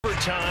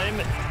overtime.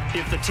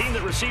 If the team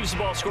that receives the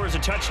ball scores a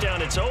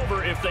touchdown, it's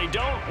over. If they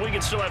don't, we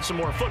can still have some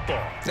more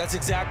football. That's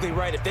exactly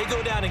right. If they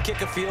go down and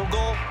kick a field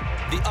goal,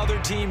 the other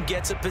team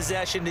gets a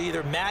possession to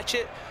either match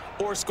it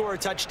or score a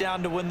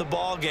touchdown to win the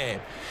ball game.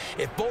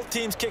 If both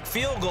teams kick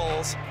field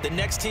goals, the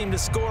next team to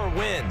score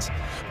wins.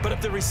 But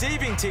if the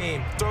receiving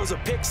team throws a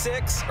pick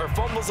six or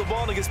fumbles the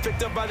ball and it gets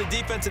picked up by the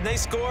defense and they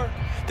score,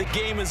 the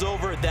game is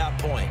over at that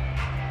point.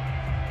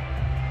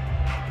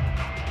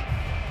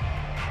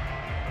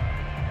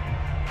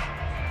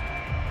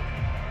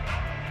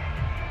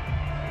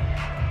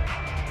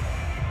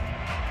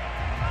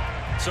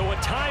 So a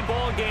tie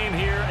ball game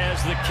here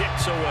as the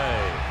kick's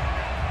away.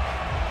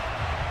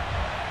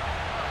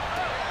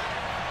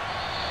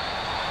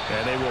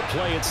 And they will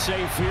play it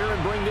safe here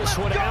and bring this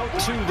one out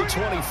to the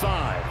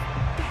 25.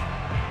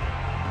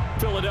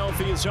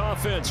 Philadelphia's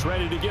offense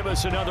ready to give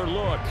us another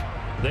look.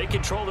 They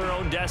control their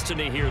own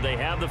destiny here. They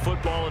have the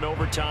football in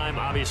overtime.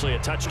 Obviously, a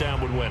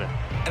touchdown would win it.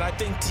 And I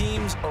think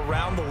teams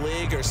around the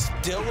league are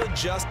still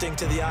adjusting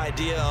to the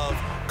idea of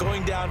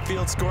going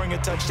downfield, scoring a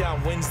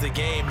touchdown wins the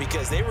game,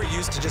 because they were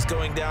used to just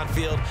going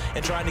downfield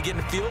and trying to get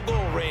in field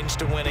goal range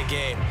to win a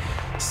game.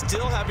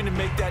 Still having to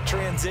make that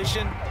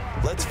transition.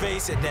 Let's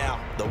face it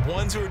now, the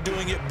ones who are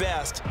doing it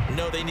best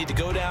know they need to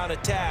go down,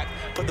 attack,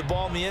 put the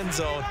ball in the end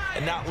zone,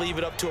 and not leave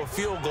it up to a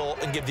field goal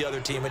and give the other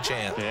team a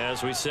chance. Yeah,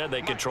 as we said,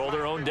 they control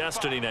their own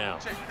destiny now.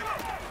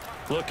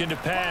 Looking to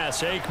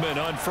pass,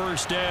 Aikman on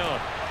first down.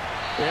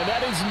 And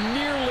that is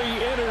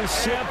nearly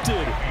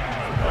intercepted.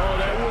 Oh,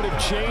 that would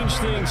have changed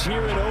things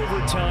here in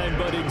overtime,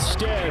 but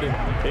instead,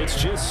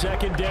 it's just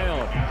second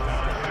down.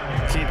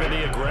 Keeping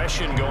the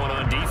aggression going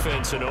on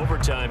defense in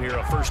overtime here,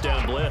 a first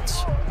down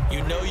blitz.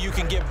 You know you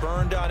can get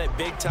burned on it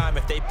big time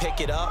if they pick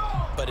it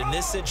up, but in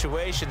this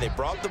situation, they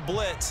brought the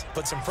blitz,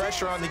 put some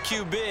pressure on the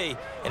QB,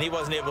 and he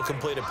wasn't able to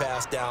complete a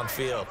pass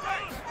downfield.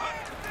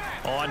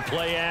 On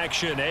play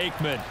action,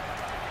 Aikman.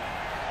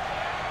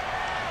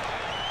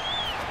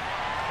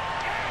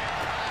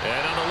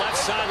 And on the left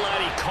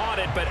sideline, he caught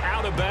it, but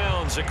out of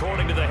bounds,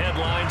 according to the head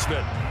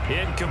linesman.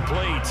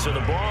 Incomplete, so the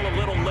ball a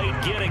little late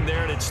getting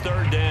there, and it's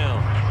third down.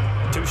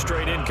 2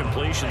 straight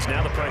incompletions.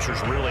 Now the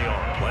pressure's really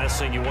on. Last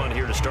thing you want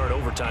here to start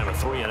overtime, a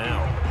 3 and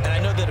out. And I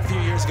know that a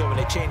few years ago when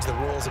they changed the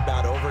rules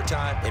about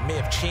overtime, it may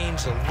have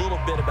changed a little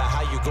bit about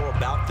how you go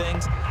about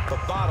things, but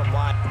bottom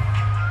line.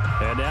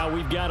 And now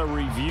we've got a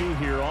review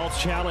here. All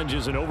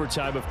challenges in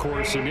overtime, of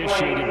course,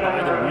 initiated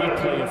by the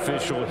replay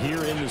official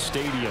here in the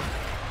stadium.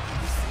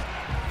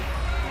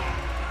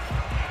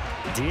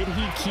 Did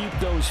he keep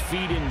those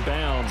feet in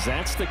bounds?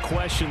 That's the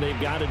question they've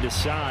got to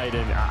decide.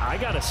 And I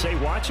got to say,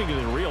 watching it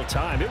in real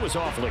time, it was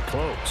awfully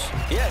close.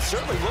 Yeah, it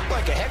certainly looked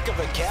like a heck of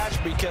a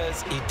catch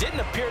because he didn't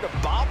appear to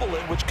bobble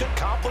it, which could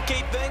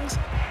complicate things.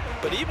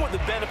 But even with the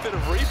benefit of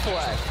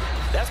replay,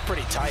 that's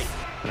pretty tight.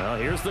 Well,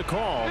 here's the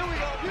call.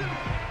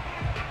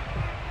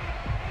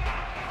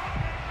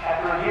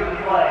 After review of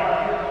the play,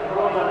 the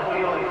rules on the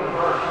field is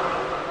reversed.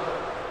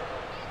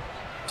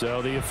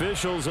 So the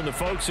officials and the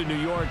folks in New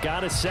York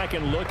got a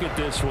second look at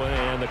this one,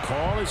 and the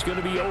call is going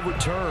to be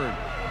overturned.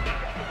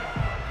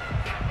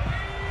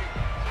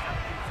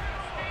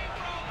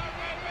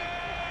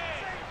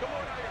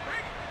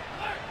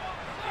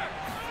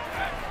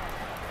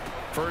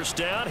 First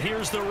down,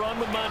 here's the run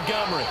with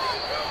Montgomery.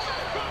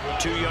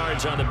 2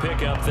 yards on the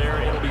pickup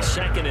there. It'll be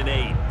 2nd and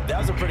 8. That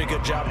was a pretty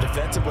good job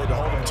defensively to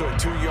hold him to a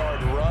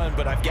 2-yard run,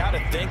 but I've got to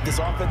think this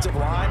offensive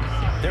line,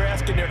 they're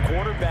asking their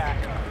quarterback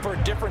for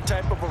a different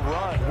type of a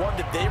run, one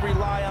that they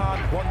rely on,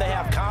 one they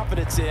have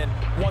confidence in,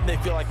 one they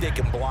feel like they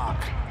can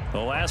block. The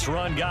last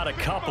run got a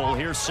couple.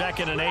 Here's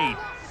 2nd and 8.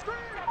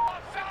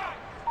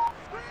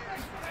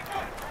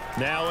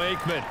 Now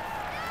Aikman.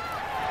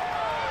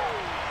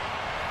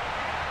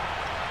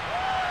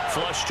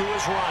 Flush to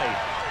his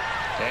right.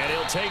 And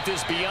he'll take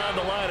this beyond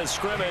the line of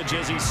scrimmage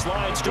as he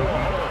slides to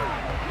a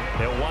hole.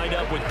 He'll wind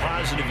up with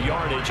positive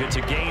yardage. It's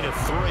a gain of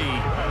 3,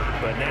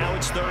 but now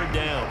it's third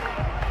down.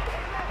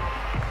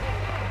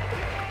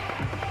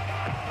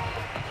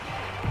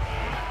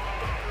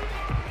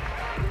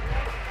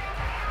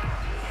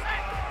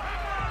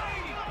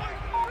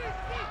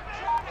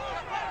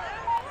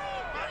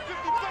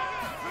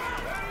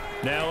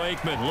 Now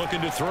Aikman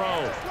looking to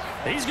throw.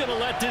 He's going to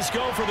let this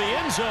go for the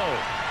end zone.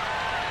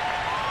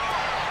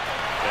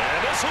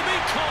 And this will be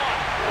caught.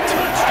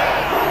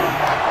 Touchdown.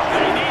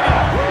 They needed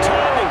more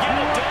time to get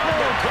it done.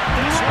 They'll put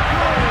this one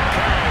on the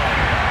power.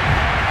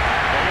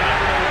 Well, you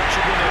never know what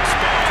you're going to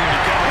expect when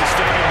you come to the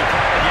stadium to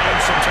call a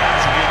game. Sometimes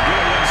you get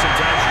good ones,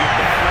 sometimes you get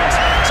bad ones,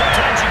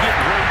 sometimes you get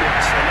great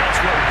ones. And that's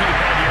what we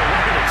had here.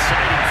 What an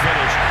exciting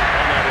finish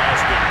on that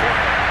last big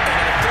play.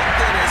 And I think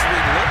that as we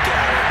look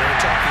at it, we're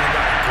talking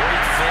about a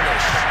great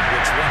finish,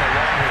 which went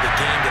along with a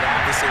game that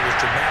obviously was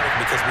dramatic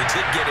because we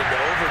did get into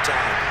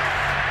overtime.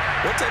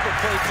 What type of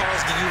play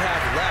calls do you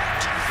have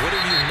left? What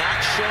have you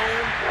not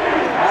shown?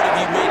 Or what have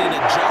you made an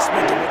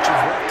adjustment to what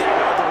you've worked out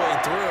all the way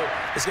through?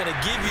 It's going to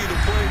give you the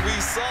play we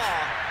saw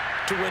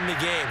to win the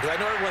game. Because I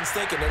know everyone's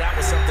thinking that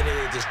was something that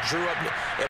they just drew up.